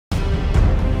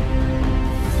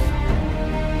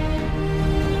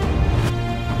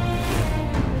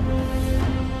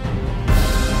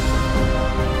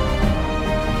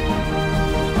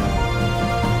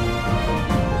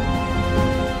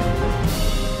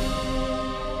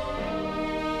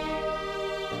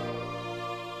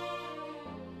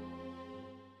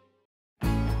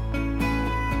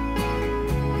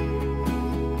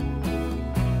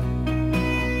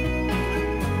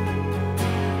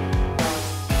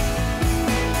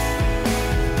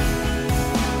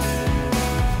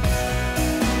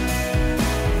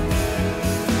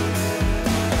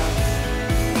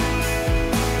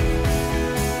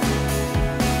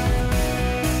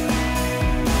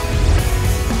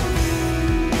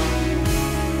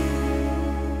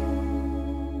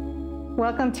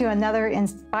Welcome to another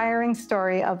inspiring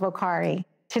story of VOCARE.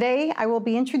 Today, I will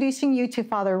be introducing you to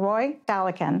Father Roy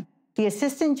Thalackan, the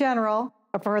Assistant General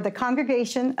for the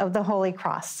Congregation of the Holy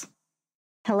Cross.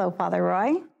 Hello, Father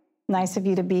Roy. Nice of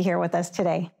you to be here with us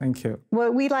today. Thank you.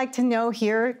 What we'd like to know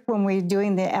here when we're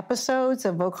doing the episodes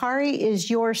of VOCARE is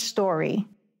your story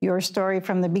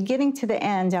from the beginning to the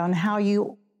end on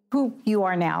who you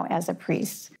are now as a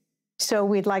priest. So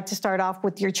we'd like to start off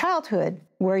with your childhood,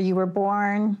 where you were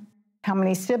born, how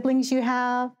many siblings you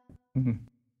have,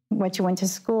 what you went to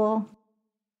school.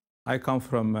 I come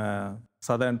from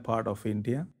southern part of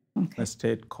India, a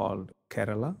state called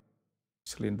Kerala,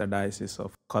 actually in the diocese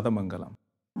of Kodamangalam.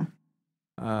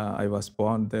 I was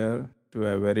born there to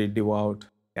a very devout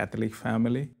Catholic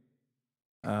family.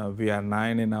 We are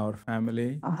 9 in our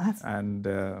family. And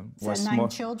so 9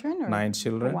 children? Or? 9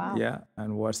 children, wow. Yeah.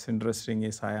 And what's interesting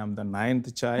is I am the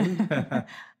 9th child.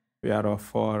 We are of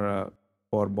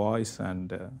 4 boys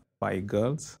and 5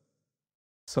 girls.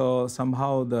 So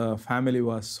somehow the family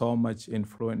was so much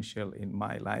influential in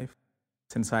my life.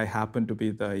 Since I happen to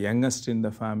be the youngest in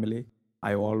the family,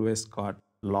 I always got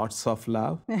lots of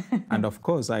love. And of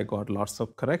course, I got lots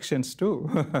of corrections too.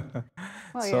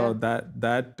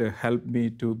 That helped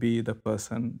me to be the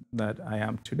person that I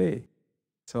am today.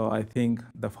 So I think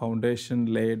the foundation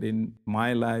laid in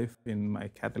my life, in my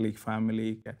Catholic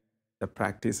family, the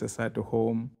practices at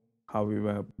home, how we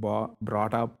were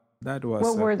brought up, that was...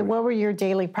 What were your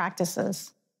daily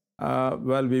practices?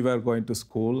 Well, we were going to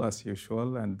school as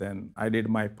usual, and then I did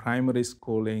my primary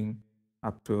schooling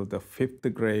up to the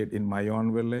 5th grade in my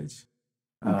own village,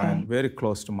 and very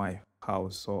close to my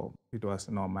house, so it was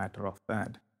no matter of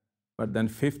that. But then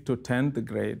 5th to 10th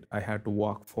grade, I had to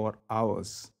walk 4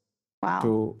 hours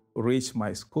to reach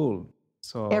my school.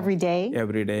 So every day?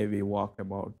 Every day we walk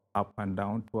about up and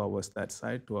down, 2 hours that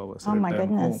side, 2 hours return my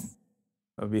goodness. Home.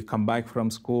 We come back from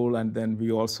school, and then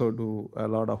we also do a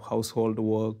lot of household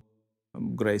work,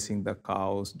 grazing the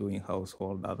cows, doing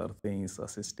household other things,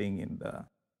 assisting in the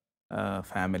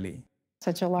family.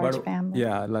 Such a large family.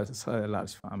 Yeah, a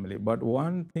large family. But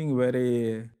one thing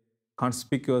very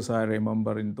conspicuous I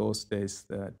remember in those days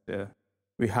that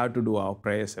we had to do our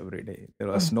prayers every day. There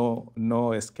was no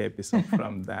escapism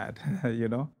from that, you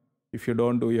know. If you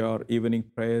don't do your evening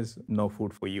prayers, no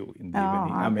food for you in the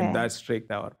evening. I mean, that's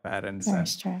strict, our parents. Very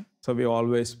strict. So we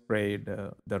always prayed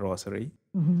the rosary.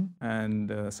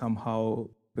 And somehow,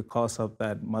 because of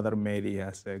that, Mother Mary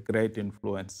has a great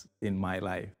influence in my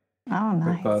life. Oh,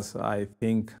 nice. Because I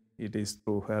think it is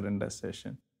through her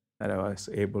intercession that I was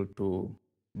able to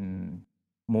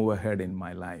move ahead in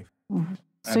my life.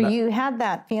 So you had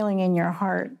that feeling in your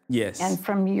heart. Yes. And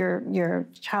from your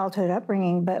childhood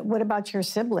upbringing, but what about your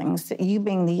siblings? You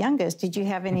being the youngest, did you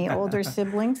have any older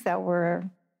siblings that were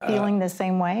feeling the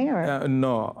same way? Or?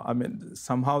 No, I mean,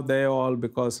 somehow they all,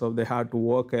 because of they had to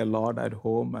work a lot at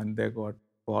home and they got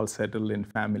all settled in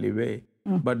family way.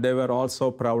 But they were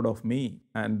also proud of me,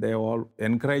 and they all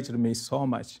encouraged me so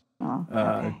much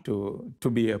to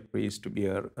be a priest, to be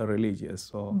a religious.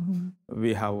 So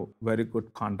we have very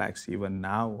good contacts even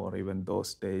now, or even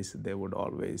those days. They would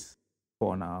always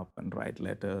phone up and write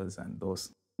letters and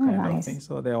those kind of things.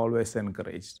 So they always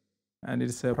encouraged. And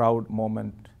it's a proud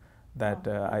moment that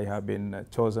I have been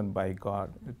chosen by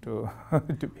God to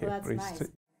be a priest. Nice.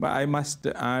 But I must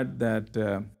add that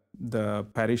the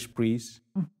parish priest,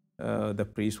 the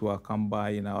priests who have come by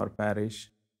in our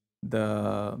parish,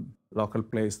 the local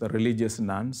place, the religious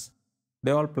nuns,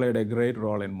 they all played a great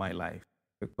role in my life,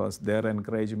 because their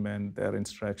encouragement, their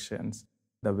instructions,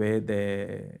 the way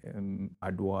they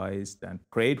advised and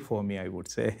prayed for me, I would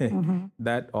say,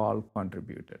 that all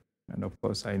contributed. And of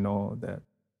course, I know that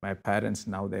my parents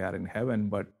now, they are in heaven,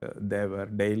 but they were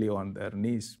daily on their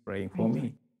knees praying for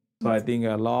me. So I think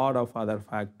a lot of other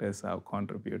factors have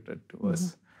contributed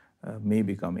towards me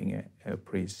becoming a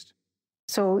priest.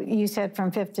 So you said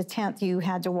from 5th to 10th, you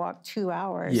had to walk 2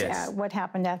 hours. Yes. What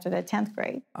happened after the 10th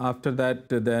grade? After that,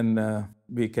 then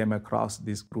we came across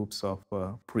these groups of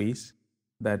priests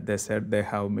that they said they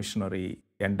have missionary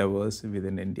endeavors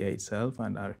within India itself,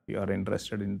 and if you are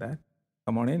interested in that,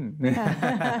 come on in.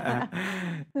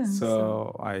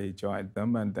 So I joined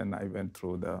them, and then I went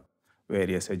through the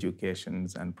various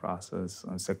educations and process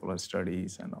and secular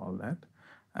studies and all that.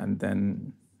 And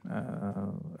then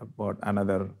about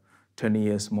another 10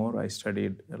 years more, I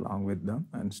studied along with them,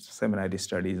 and seminary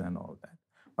studies and all that.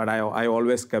 But I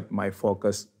always kept my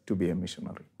focus to be a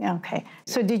missionary. Okay.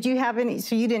 So did you have any,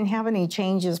 so you didn't have any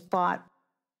changes thought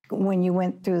when you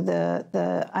went through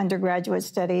the undergraduate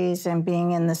studies and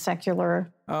being in the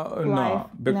secular life? No,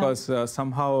 because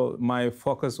somehow my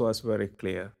focus was very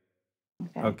clear.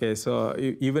 Okay, so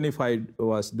even if I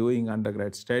was doing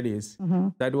undergrad studies,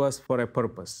 that was for a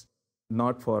purpose,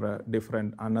 not for a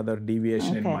another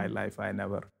deviation in my life. I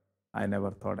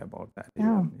never thought about that.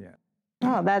 Oh. Yeah.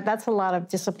 Oh, that's a lot of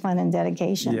discipline and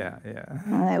dedication. Yeah.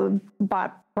 It was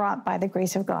brought by the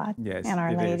grace of God and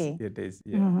Our Lady. It is.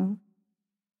 Yeah.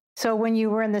 So when you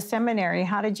were in the seminary,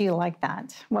 how did you like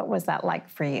that? What was that like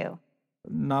for you?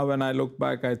 Now, when I look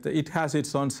back, it has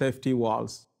its own safety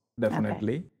walls,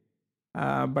 definitely.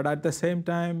 But at the same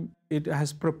time, it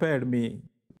has prepared me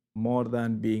more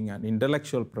than being an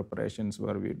intellectual preparations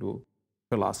where we do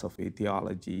philosophy,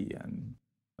 theology, and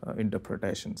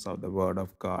interpretations of the Word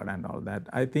of God and all that.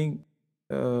 I think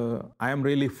I am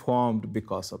really formed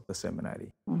because of the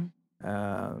seminary.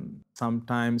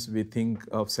 Sometimes we think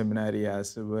of seminary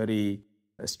as a very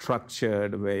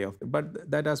structured way of, but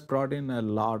that has brought in a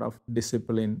lot of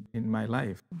discipline in my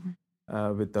life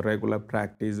with the regular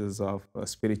practices of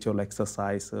spiritual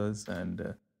exercises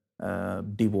and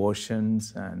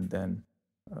devotions. And then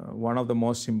one of the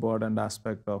most important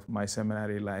aspects of my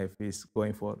seminary life is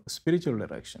going for spiritual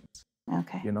directions.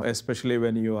 Okay. Especially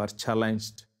when you are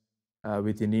challenged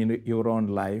within your own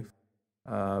life,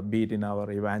 be it in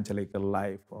our evangelical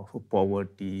life of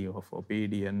poverty, of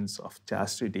obedience, of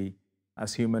chastity.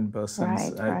 As human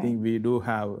persons, I think we do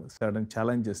have certain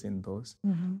challenges in those.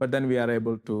 But then we are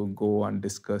able to go and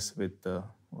discuss with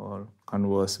or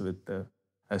converse with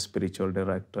a spiritual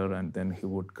director, and then he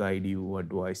would guide you,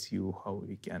 advise you how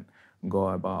we can go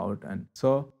about. And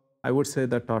so I would say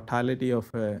the totality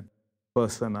of a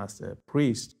person as a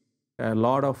priest, a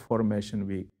lot of formation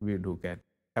we do get,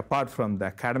 apart from the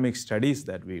academic studies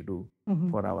that we do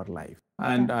for our life.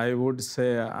 And I would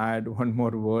say, add one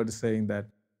more word saying that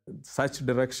such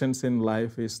directions in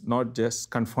life is not just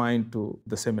confined to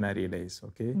the seminary days,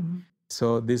 okay?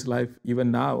 So this life,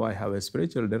 even now, I have a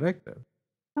spiritual director.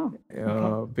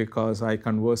 Because I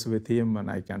converse with him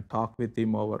and I can talk with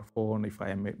him over phone. If I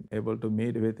am able to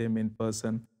meet with him in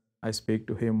person, I speak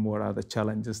to him what are the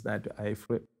challenges that I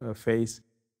face,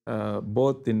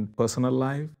 both in personal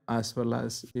life as well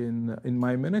as in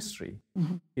my ministry,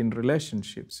 in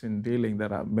relationships, in dealing.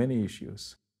 There are many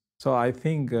issues. So I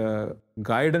think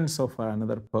guidance of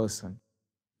another person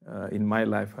in my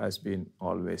life has been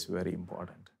always very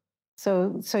important.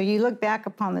 So you look back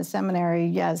upon the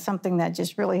seminary as something that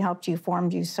just really helped you,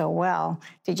 formed you so well.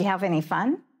 Did you have any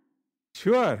fun?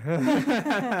 Sure.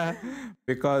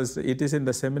 Because it is in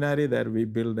the seminary that we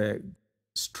build a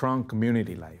strong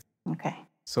community life. Okay.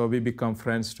 So we become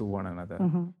friends to one another.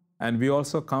 And we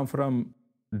also come from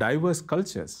diverse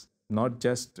cultures, not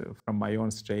just from my own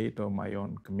state or my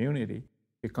own community.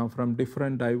 We come from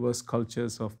different diverse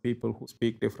cultures of people who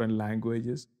speak different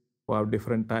languages, who have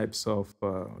different types of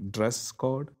dress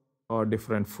code or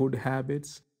different food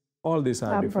habits. All these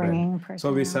are different.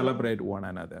 So we celebrate one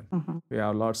another. We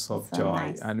have lots of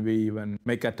joy. And we even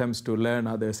make attempts to learn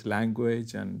others'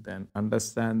 language and then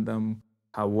understand them,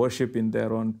 have worship in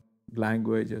their own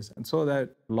languages. And so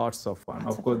that lots of fun.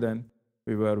 Of course, then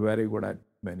we were very good at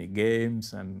many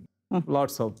games and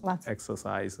lots of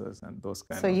exercises and those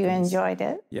kind of things. So you enjoyed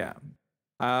it? Yeah.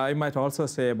 I might also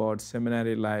say about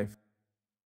seminary life,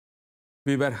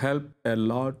 we were helped a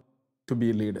lot to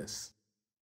be leaders.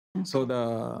 So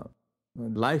the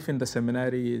life in the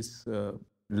seminary is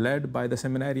led by the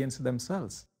seminarians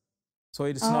themselves. So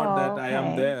it's not that I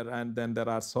am there and then there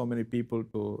are so many people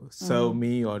to serve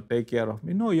me or take care of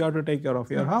me. No, you have to take care of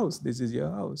your house. This is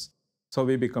your house. So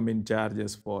we become in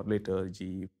charges for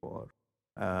liturgy, for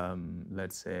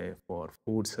let's say for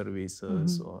food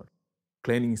services or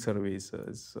cleaning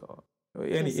services, or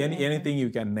anything you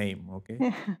can name,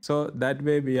 okay? So that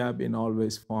way we have been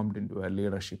always formed into a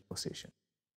leadership position.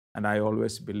 And I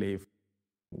always believe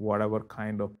whatever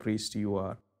kind of priest you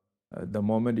are, the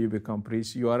moment you become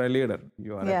priest, you are a leader.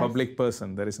 You are a public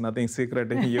person. There is nothing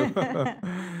secret in you.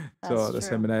 So the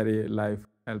seminary life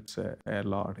helps a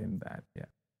lot in that, yeah.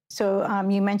 So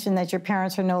you mentioned that your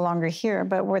parents are no longer here,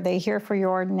 but were they here for your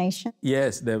ordination?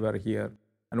 Yes, they were here.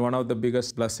 And one of the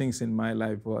biggest blessings in my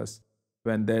life was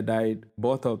when they died,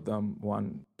 both of them,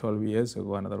 one 12 years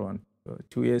ago, another one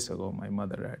 2 years ago, my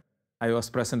mother died. I was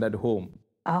present at home.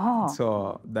 Oh.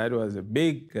 So that was the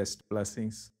biggest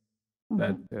blessings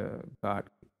that God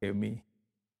gave me.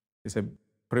 It's a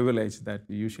privilege that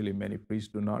usually many priests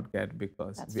do not get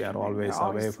because we are always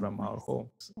away from our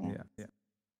homes. Yeah.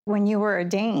 When you were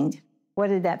ordained, what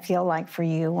did that feel like for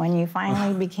you when you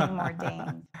finally became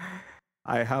ordained?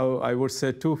 I would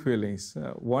say two feelings.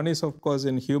 One is, of course,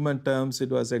 in human terms, it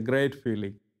was a great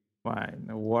feeling Fine.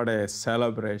 What a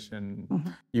celebration,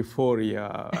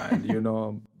 euphoria. And,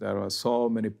 there were so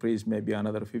many priests, maybe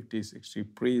another 50, 60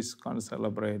 priests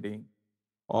celebrating,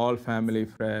 all family,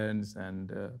 friends,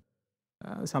 and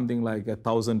something like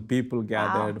 1,000 people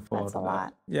gathered for that's a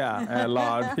lot. Yeah, a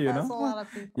lot, That's a lot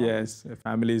of people. Yes,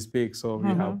 family is big, so we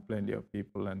have plenty of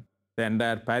people. And the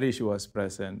entire parish was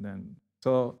present. And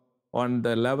so on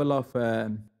the level of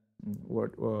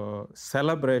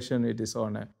celebration, it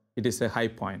is a high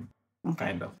point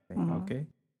kind of thing, okay?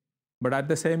 But at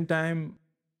the same time,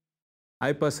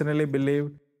 I personally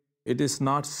believe it is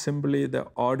not simply the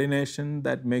ordination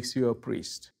that makes you a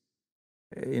priest.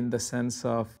 In the sense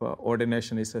of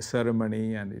ordination is a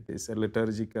ceremony and it is a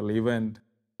liturgical event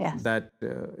that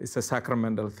is a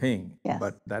sacramental thing.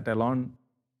 But that alone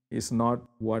is not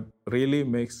what really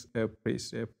makes a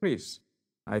priest a priest.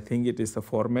 I think it is the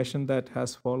formation that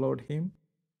has followed him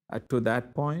to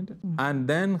that point. And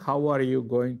then how are you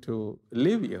going to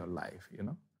live your life,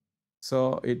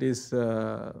 So it is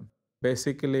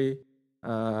basically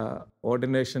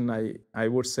ordination, I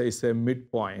would say, is a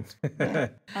midpoint.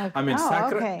 I mean,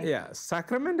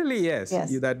 sacramentally, yes,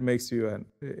 that makes you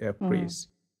a priest.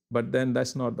 But then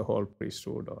that's not the whole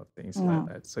priesthood or things like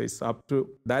that. So it's up to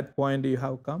that point you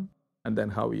have come, and then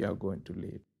how you are going to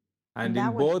live. And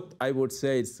in both, I would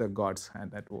say it's God's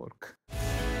hand at work.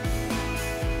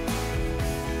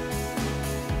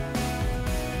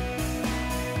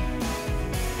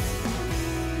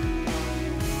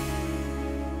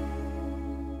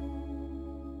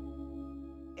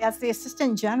 As the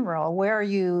Assistant General, where are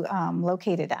you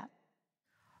located at?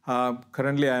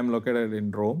 Currently, I am located in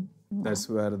Rome. That's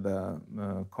where the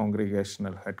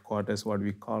congregational headquarters, what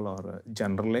we call, or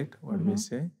generalate, what we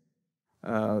say.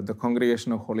 The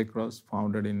Congregation of Holy Cross,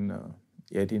 founded in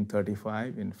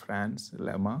 1835 in France,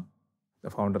 Le Mans.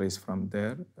 The founder is from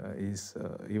there.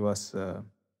 He was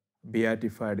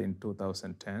beatified in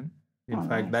 2010. In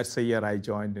fact, that's the year I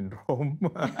joined in Rome,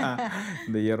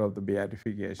 the year of the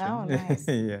beatification. Oh, nice.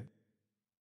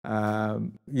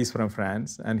 He's from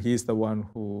France, and he's the one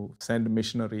who sent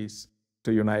missionaries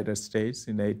to United States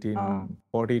in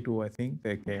 1842, I think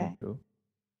they came to.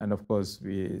 And of course,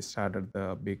 we started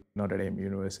the big Notre Dame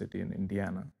University in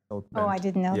Indiana, South Bend. Oh, I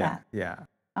didn't know that. Yeah.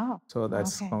 Oh, so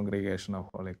that's Congregation of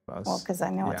Holy Cross. Well, because I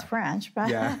know it's French, but,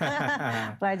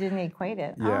 but I didn't equate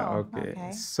it. Yeah,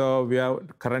 okay. So we are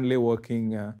currently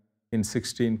working in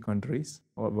 16 countries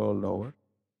all world over,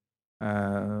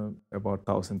 about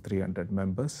 1,300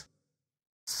 members.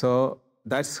 So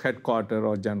that's headquarter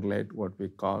or generalate, what we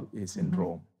call, is in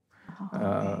Rome.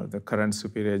 The current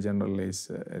superior general is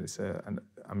an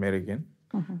American,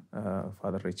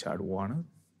 Father Richard Warner.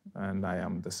 And I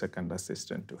am the second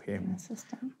assistant to him.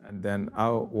 And then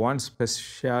one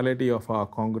speciality of our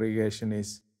congregation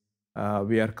is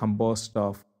we are composed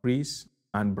of priests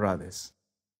and brothers.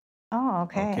 Oh,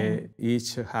 okay.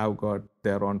 Each have got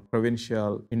their own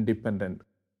provincial independent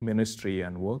ministry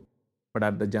and work. But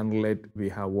at the generalate, we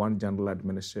have one general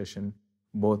administration,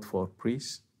 both for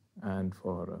priests and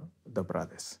for the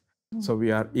brothers. So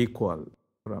we are equal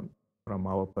from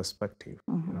our perspective,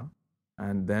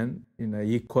 And then in an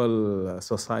equal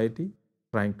society,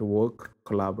 trying to work,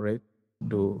 collaborate,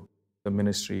 do the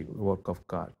ministry work of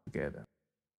God together.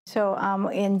 So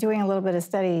in doing a little bit of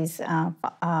studies,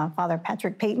 Father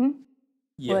Patrick Payton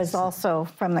was also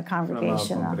from the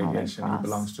congregation. From our congregation. He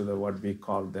belongs to what we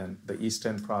call then the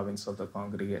Eastern Province of the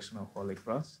Congregation of Holy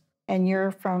Cross. And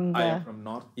you're from I am from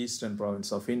Northeastern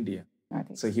Province of India.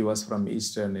 So he was from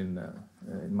Eastern in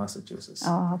Massachusetts.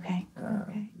 Oh, okay.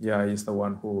 Yeah, he's the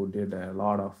one who did a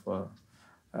lot of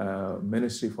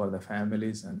ministry for the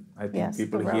families, and I think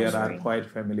people here are quite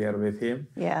familiar with him.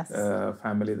 Yes.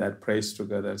 Family that prays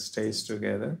together, stays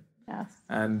together. Yes.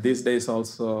 And these days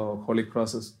also Holy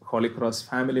Cross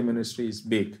family ministry is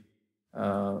big.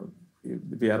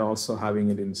 We are also having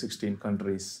it in 16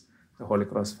 countries, the Holy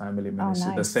Cross family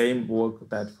ministry. Nice. The same work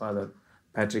that Father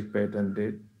Patrick Payton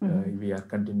did, we are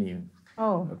continuing.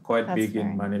 Quite big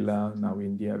in Manila. Now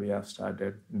India, we have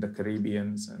started in the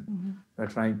Caribbeans, and we're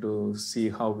trying to see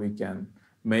how we can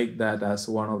make that as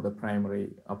one of the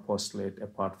primary apostolate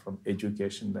apart from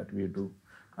education that we do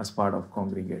as part of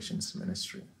congregation's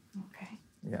ministry. Okay.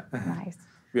 Yeah. Nice.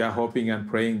 We are hoping and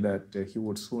praying that he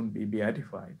would soon be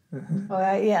beatified.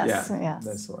 Yes.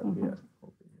 That's what we are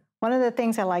hoping. One of the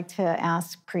things I like to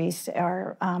ask priests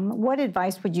are, what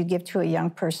advice would you give to a young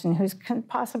person who's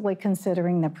possibly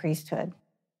considering the priesthood?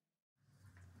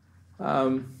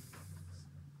 I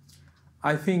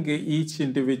think each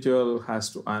individual has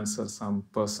to answer some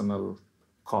personal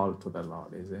call to the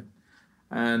Lord, is it?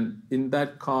 And in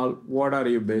that call, what are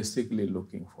you basically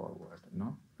looking forward?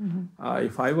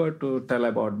 If I were to tell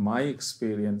about my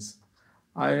experience,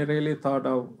 I really thought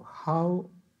of how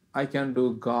I can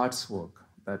do God's work.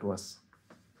 That was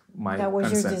my your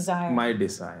desire. My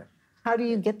desire. How do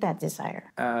you get that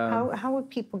desire? How would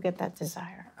people get that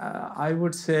desire? I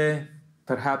would say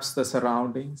perhaps the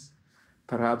surroundings,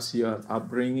 perhaps your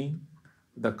upbringing,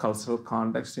 the cultural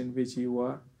context in which you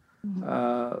are,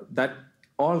 that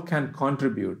all can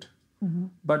contribute.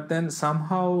 But then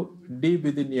somehow deep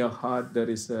within your heart, there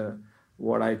is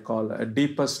what I call a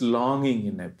deepest longing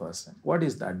in a person. What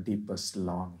is that deepest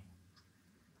longing?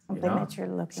 Something that you're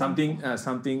looking for.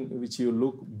 Something which you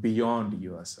look beyond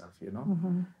yourself,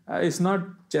 it's not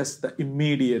just the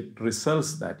immediate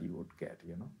results that you would get,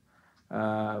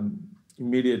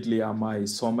 Immediately, am I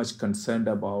so much concerned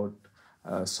about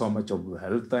so much of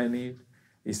wealth I need?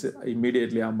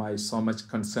 Immediately, am I so much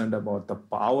concerned about the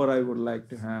power I would like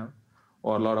to have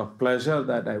or a lot of pleasure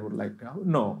that I would like to have?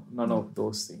 No, none of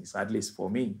those things, at least for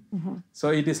me. So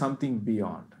it is something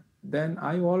beyond. Then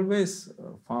I always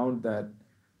found that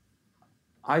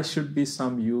I should be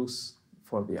some use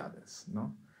for the others,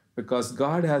 because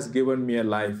God has given me a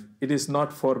life. It is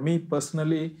not for me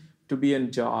personally to be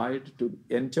enjoyed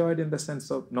in the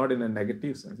sense of, not in a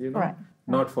negative sense, Right.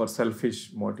 Not for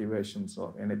selfish motivations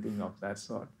or anything of that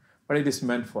sort, but it is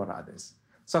meant for others.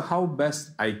 So how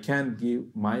best I can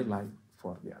give my life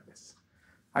for the others.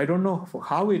 I don't know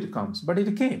how it comes, but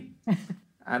it came.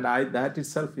 And that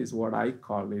itself is what I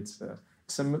call it's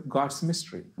God's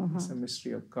mystery. It's a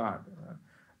mystery of God.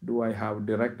 Do I have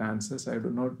direct answers? I do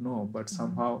not know, but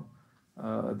somehow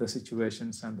the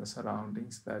situations and the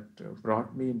surroundings that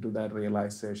brought me into that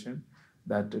realization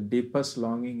that the deepest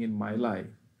longing in my life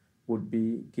would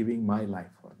be giving my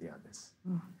life for the others.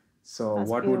 So That's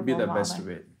what would be the beautiful, best Robert.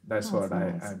 way? That's what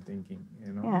nice. I'm thinking,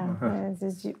 Yeah,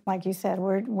 like you said,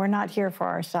 we're not here for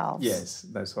ourselves. Yes,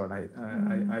 that's what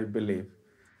I believe.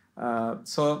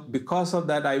 So because of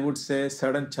that, I would say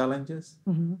certain challenges,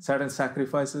 certain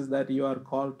sacrifices that you are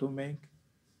called to make,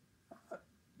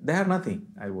 they are nothing,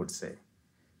 I would say.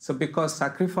 So because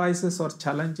sacrifices or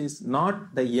challenge is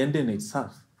not the end in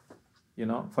itself.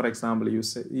 For example,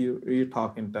 you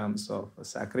talk in terms of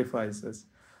sacrifices.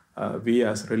 We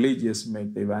as religious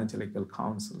make the evangelical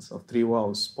counsels of 3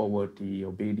 vows: poverty,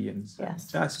 obedience, and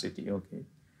chastity. Okay.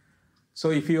 So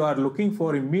if you are looking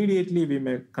for immediately, we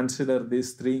may consider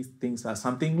these 3 things as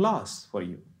something lost for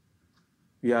you.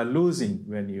 You are losing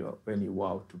when you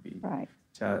vow to be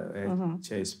a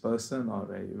chaste person, or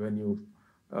when you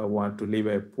want to live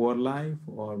a poor life,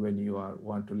 or when you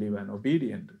want to live an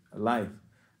obedient life.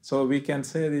 So we can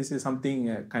say this is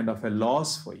something kind of a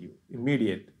loss for you,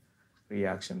 immediate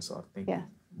reactions or thinking. Yeah.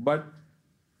 But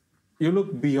you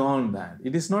look beyond that.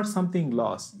 It is not something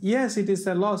lost. Yes, it is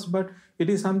a loss, but it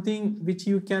is something which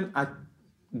you can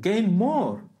gain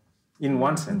more in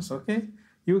one sense, okay?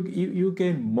 You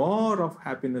gain more of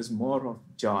happiness, more of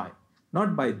joy,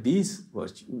 not by these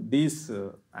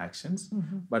actions,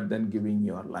 but then giving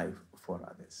your life for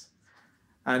others.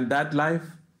 And that life,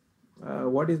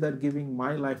 what is that giving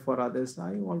my life for others?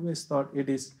 I always thought it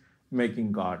is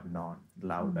making God known,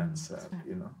 loved, and served,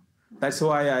 That's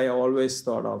why I always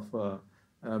thought of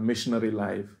missionary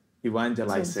life,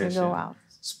 evangelization,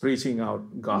 preaching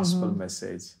out gospel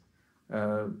message.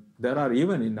 There are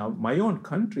even in my own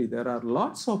country, there are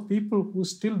lots of people who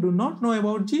still do not know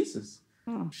about Jesus,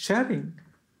 sharing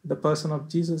the person of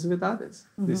Jesus with others.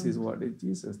 This is what is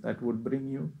Jesus. That would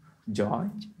bring you joy,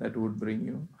 that would bring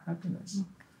you happiness.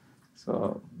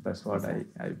 So that's what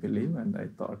I believe, and I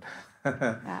thought.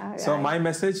 So my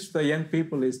message to the young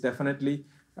people is definitely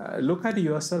look at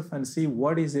yourself and see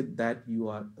what is it that you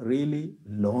are really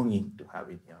longing to have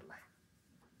in your life.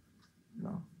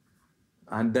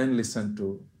 And then listen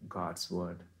to God's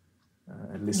word,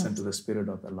 and listen to the Spirit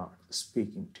of the Lord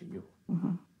speaking to you.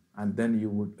 And then you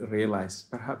would realize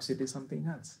perhaps it is something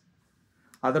else.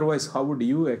 Otherwise, how would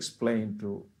you explain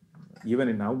to, even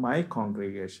in my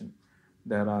congregation,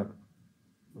 there are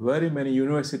very many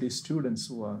university students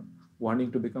who are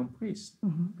wanting to become priests,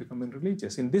 becoming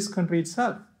religious in this country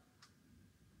itself.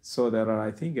 So there are,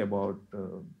 I think, about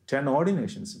 10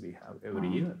 ordinations we have every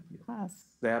year.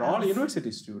 They are all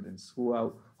university students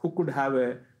who could have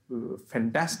a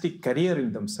fantastic career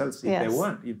in themselves if they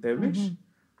want, if they wish.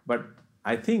 But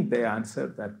I think they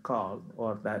answered that call,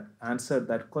 or that answered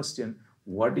that question,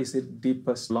 what is it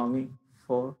deepest longing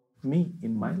for me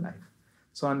in my life?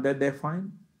 So and that they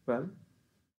find, well.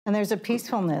 And there's a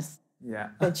peacefulness. Yeah.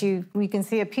 That we can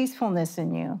see a peacefulness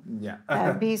in you.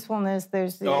 Yeah. Peacefulness,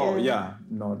 there's...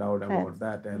 no doubt about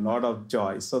that. A lot of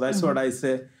joy. So that's what I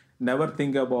say. never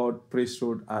think about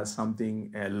priesthood as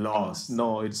something a loss.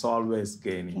 No, it's always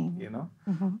gaining, you know,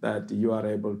 that you are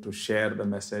able to share the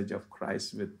message of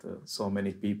Christ with so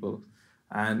many people.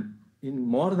 And in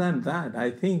more than that, I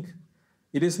think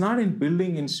it is not in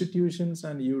building institutions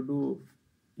and you do,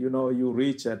 you know, you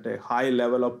reach at a high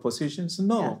level of positions.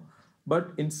 No, but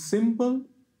in simple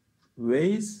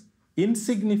ways,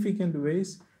 insignificant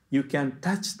ways, you can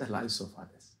touch the lives of others.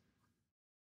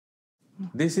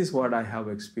 This is what I have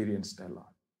experienced a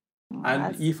lot.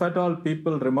 And if at all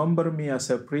people remember me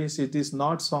as a priest, it is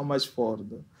not so much for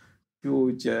the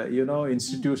huge, you know,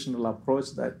 institutional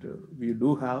approach that we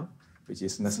do have, which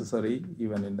is necessary.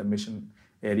 Even in the mission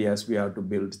areas, we have to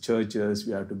build churches,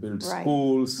 we have to build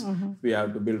schools, we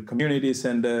have to build community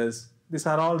centers. These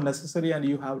are all necessary and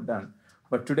you have done.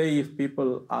 But today, if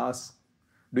people ask,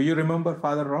 do you remember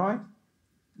Father Roy?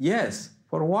 Yes.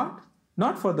 For what?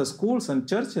 Not for the schools and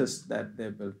churches that they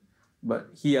built, but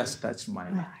he has touched my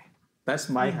life. That's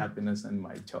my happiness and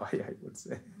my joy, I would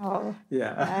say. Oh.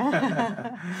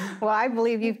 Yeah. Well, I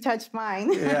believe you've touched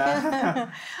mine. Yeah.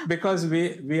 Because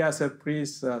we as a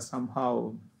priest,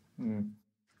 somehow,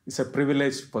 it's a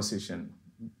privileged position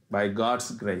by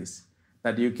God's grace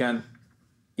that you can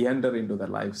enter into the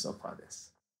lives of others.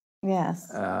 Yes.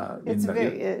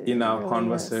 In our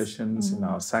conversations, in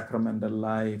our sacramental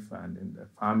life, and in the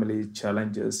family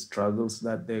challenges, struggles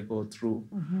that they go through,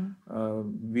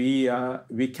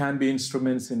 we can be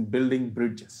instruments in building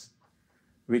bridges.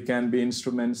 We can be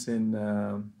instruments in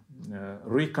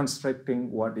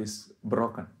reconstructing what is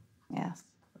broken,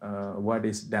 what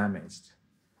is damaged.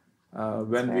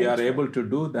 When we are able to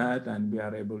do that, and we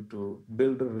are able to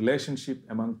build a relationship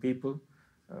among people,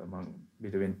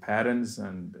 between parents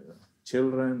and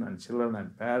children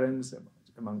and parents,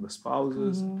 among the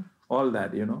spouses, all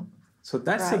that, you know. So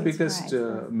that's the biggest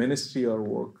ministry or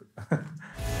work.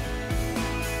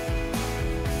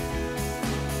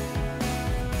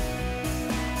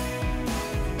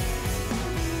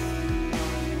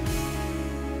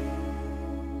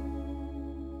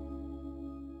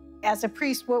 As a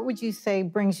priest, what would you say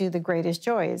brings you the greatest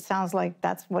joy? It sounds like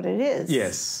that's what it is.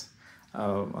 Yes.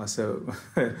 So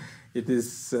it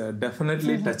is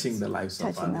definitely touching the lives of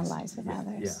others. Touching the lives of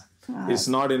others. Yeah. It's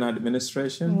not in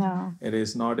administration. No. It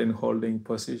is not in holding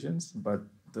positions, but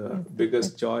the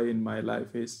biggest joy in my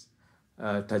life is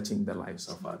touching the lives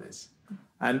of others.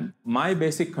 And my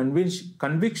basic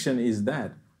conviction is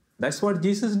that that's what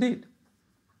Jesus did.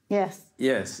 Yes.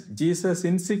 Yes. Jesus,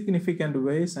 in significant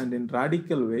ways and in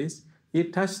radical ways, he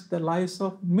touched the lives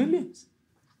of millions.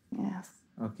 Yes.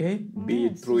 Okay, be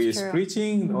it through his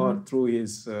preaching or through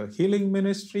his healing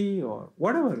ministry or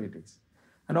whatever it is.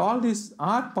 And all these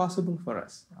are possible for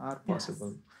us, are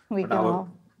possible. We but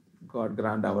God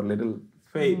grant our little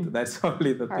faith. That's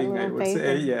only the thing I would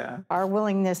say. Yeah. Our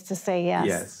willingness to say yes.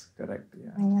 Yes, correct.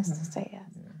 Yeah. Willingness to say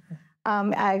yes.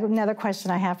 Another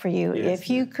question I have for you. Yes, if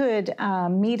you could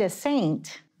meet a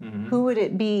saint, who would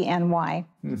it be and why?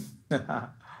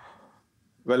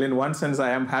 Well, in one sense, I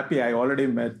am happy I already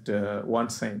met one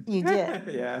saint. You did?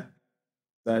 Yeah.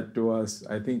 That was,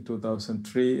 I think,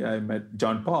 2003. I met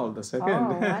John Paul II.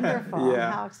 Oh, wonderful.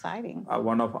 Yeah. How exciting.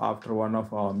 After one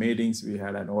of our meetings, we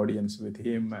had an audience with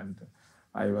him, and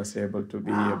I was able to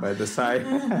be by the side.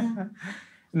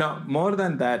 Now, more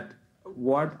than that,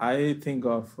 what I think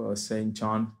of St.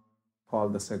 John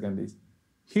Paul II is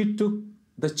he took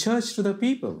the church to the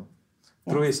people.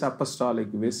 Through his apostolic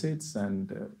visits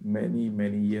and many,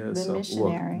 many years of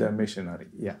work. The missionary,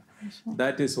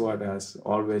 That is what has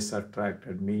always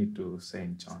attracted me to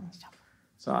St. John.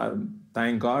 So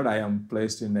thank God I am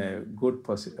placed in a good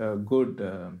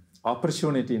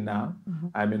opportunity now.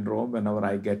 I'm in Rome. Whenever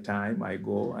I get time, I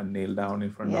go and kneel down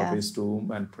in front of his tomb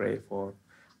and pray for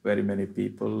very many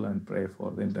people and pray for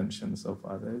the intentions of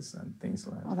others and things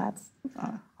like that. Well, that's...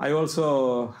 I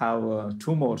also have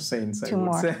two more saints, I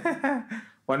would say.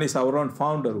 One is our own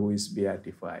founder who is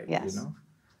beatified, you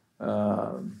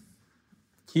know.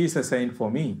 He is a saint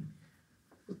for me.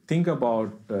 Think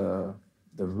about the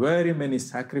very many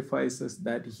sacrifices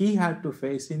that he had to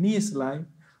face in his life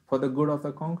for the good of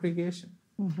the congregation,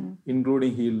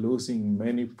 including he losing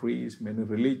many priests, many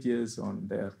religious on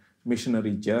their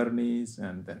missionary journeys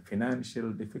and then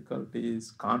financial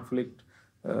difficulties, conflict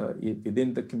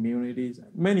within the communities,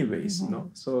 many ways, you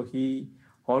know. So he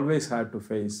always had to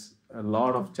face a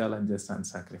lot of challenges and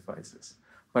sacrifices.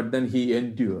 But then he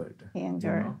endured. He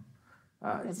endured.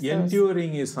 You know?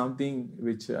 Enduring is something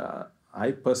which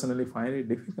I personally find it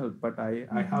difficult, but I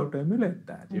have to emulate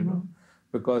that, you know,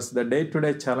 because the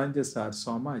day-to-day challenges are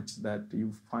so much that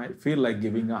you feel like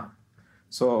giving up.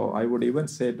 So I would even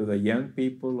say to the young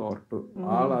people or to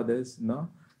all others, no,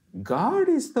 God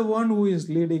is the one who is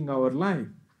leading our life.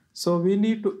 So we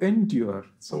need to endure.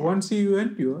 So once you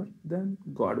endure, then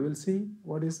God will see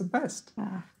what is the best.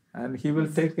 And He will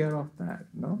take care of that.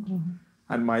 No?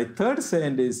 And my third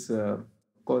saint is, of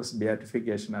course,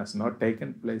 beatification has not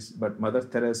taken place, but Mother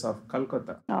Teresa of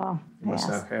Calcutta. Oh, You must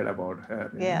have heard about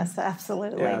her. Yes,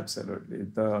 absolutely. Yeah, absolutely.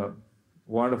 The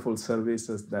wonderful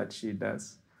services that she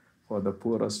does for the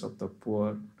poorest of the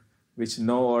poor, which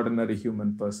no ordinary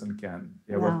human person can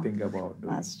ever think about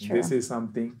doing. That's true. This is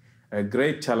something, a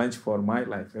great challenge for my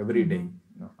life every day.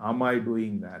 Am I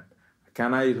doing that?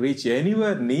 Can I reach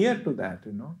anywhere near to that?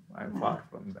 I'm far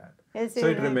from that. So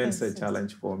it remains a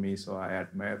challenge for me, so I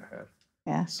admire her.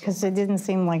 Yeah, because it didn't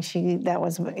seem like that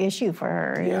was an issue for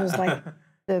her. It was like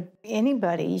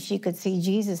anybody she could see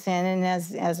Jesus in, and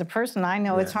as a person, I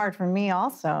know it's hard for me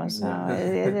also. So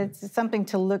it's something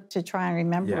to try and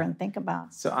remember and think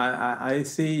about. So I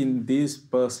see in these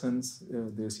persons,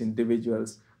 these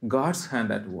individuals, God's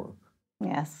hand at work.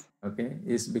 Yes. Okay,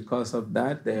 it's because of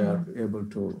that they are able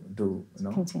to do.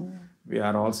 Continue. We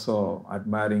are also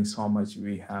admiring so much.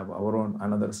 We have our own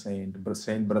another saint,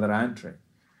 Saint Brother Andre,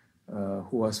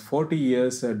 who was 40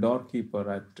 years a doorkeeper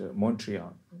at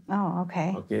Montreal. Oh,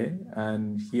 okay. Okay,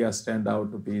 and he has turned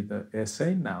out to be a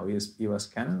saint now. He was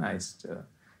canonized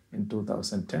in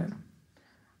 2010.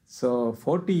 So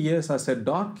 40 years as a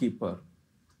doorkeeper.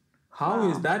 How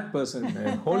is that person,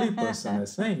 a holy person, a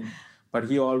saint? But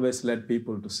he always led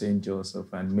people to St.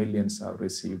 Joseph, and millions have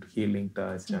received healing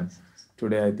touch. And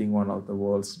today, I think one of the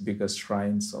world's biggest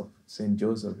shrines of St.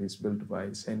 Joseph is built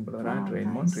by Saint Brother Andre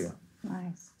in Montreal.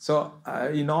 Nice. So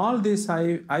in all this,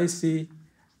 I see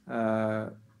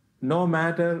no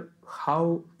matter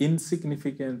how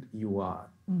insignificant you are,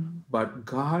 but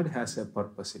God has a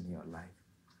purpose in your life.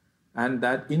 And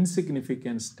that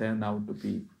insignificance turned out to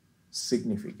be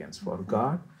significance for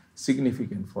God,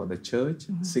 significant for the church,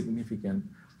 significant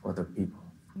for the people.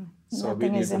 So nothing we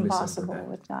need is to impossible listen to that.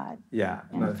 with God. Yeah.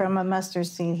 And from a mustard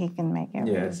seed, He can make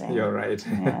everything. Yes, you're right.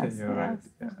 Yes, you're right.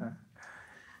 Yeah.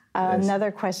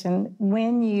 Another question.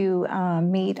 When you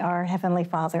meet our Heavenly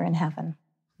Father in heaven,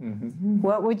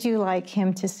 what would you like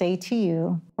Him to say to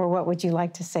you, or what would you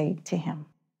like to say to Him?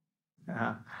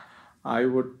 I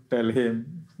would tell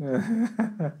Him,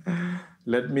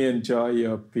 let me enjoy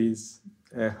your peace,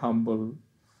 a humble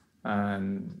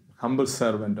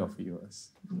servant of yours.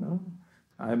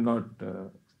 I'm not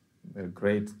a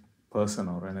great person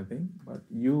or anything, but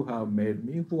you have made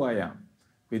me who I am,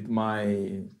 with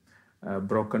my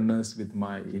brokenness, with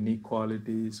my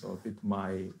inequalities, or with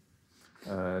my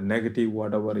negative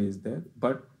whatever is there.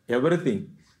 But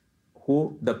everything,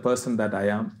 the person that I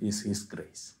am, is His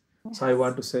grace. Yes. So I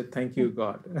want to say thank you,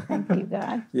 God. Thank you,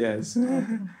 God. Yes.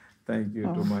 Thank you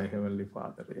to my Heavenly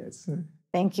Father. Yes.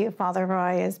 Thank you, Father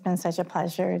Roy. It's been such a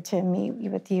pleasure to meet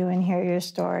with you and hear your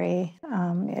story.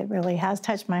 It really has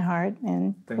touched my heart.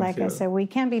 And like I said, we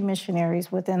can be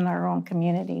missionaries within our own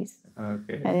communities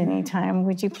at any time.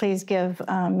 Would you please give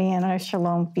me and our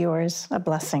Shalom viewers a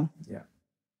blessing? Yeah.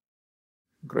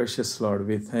 Gracious Lord,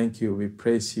 we thank you. We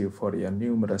praise you for your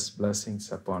numerous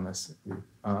blessings upon us. We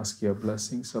ask your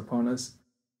blessings upon us.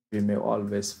 We may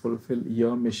always fulfill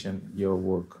your mission, your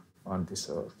work on this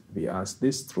earth. We ask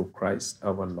this through Christ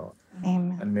our Lord.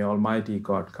 Amen. And may Almighty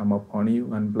God come upon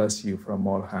you and bless you from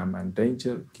all harm and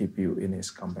danger, keep you in His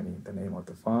company. In the name of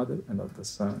the Father, and of the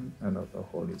Son, and of the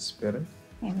Holy Spirit.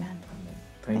 Amen. Amen.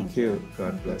 Thank you.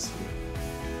 God bless you.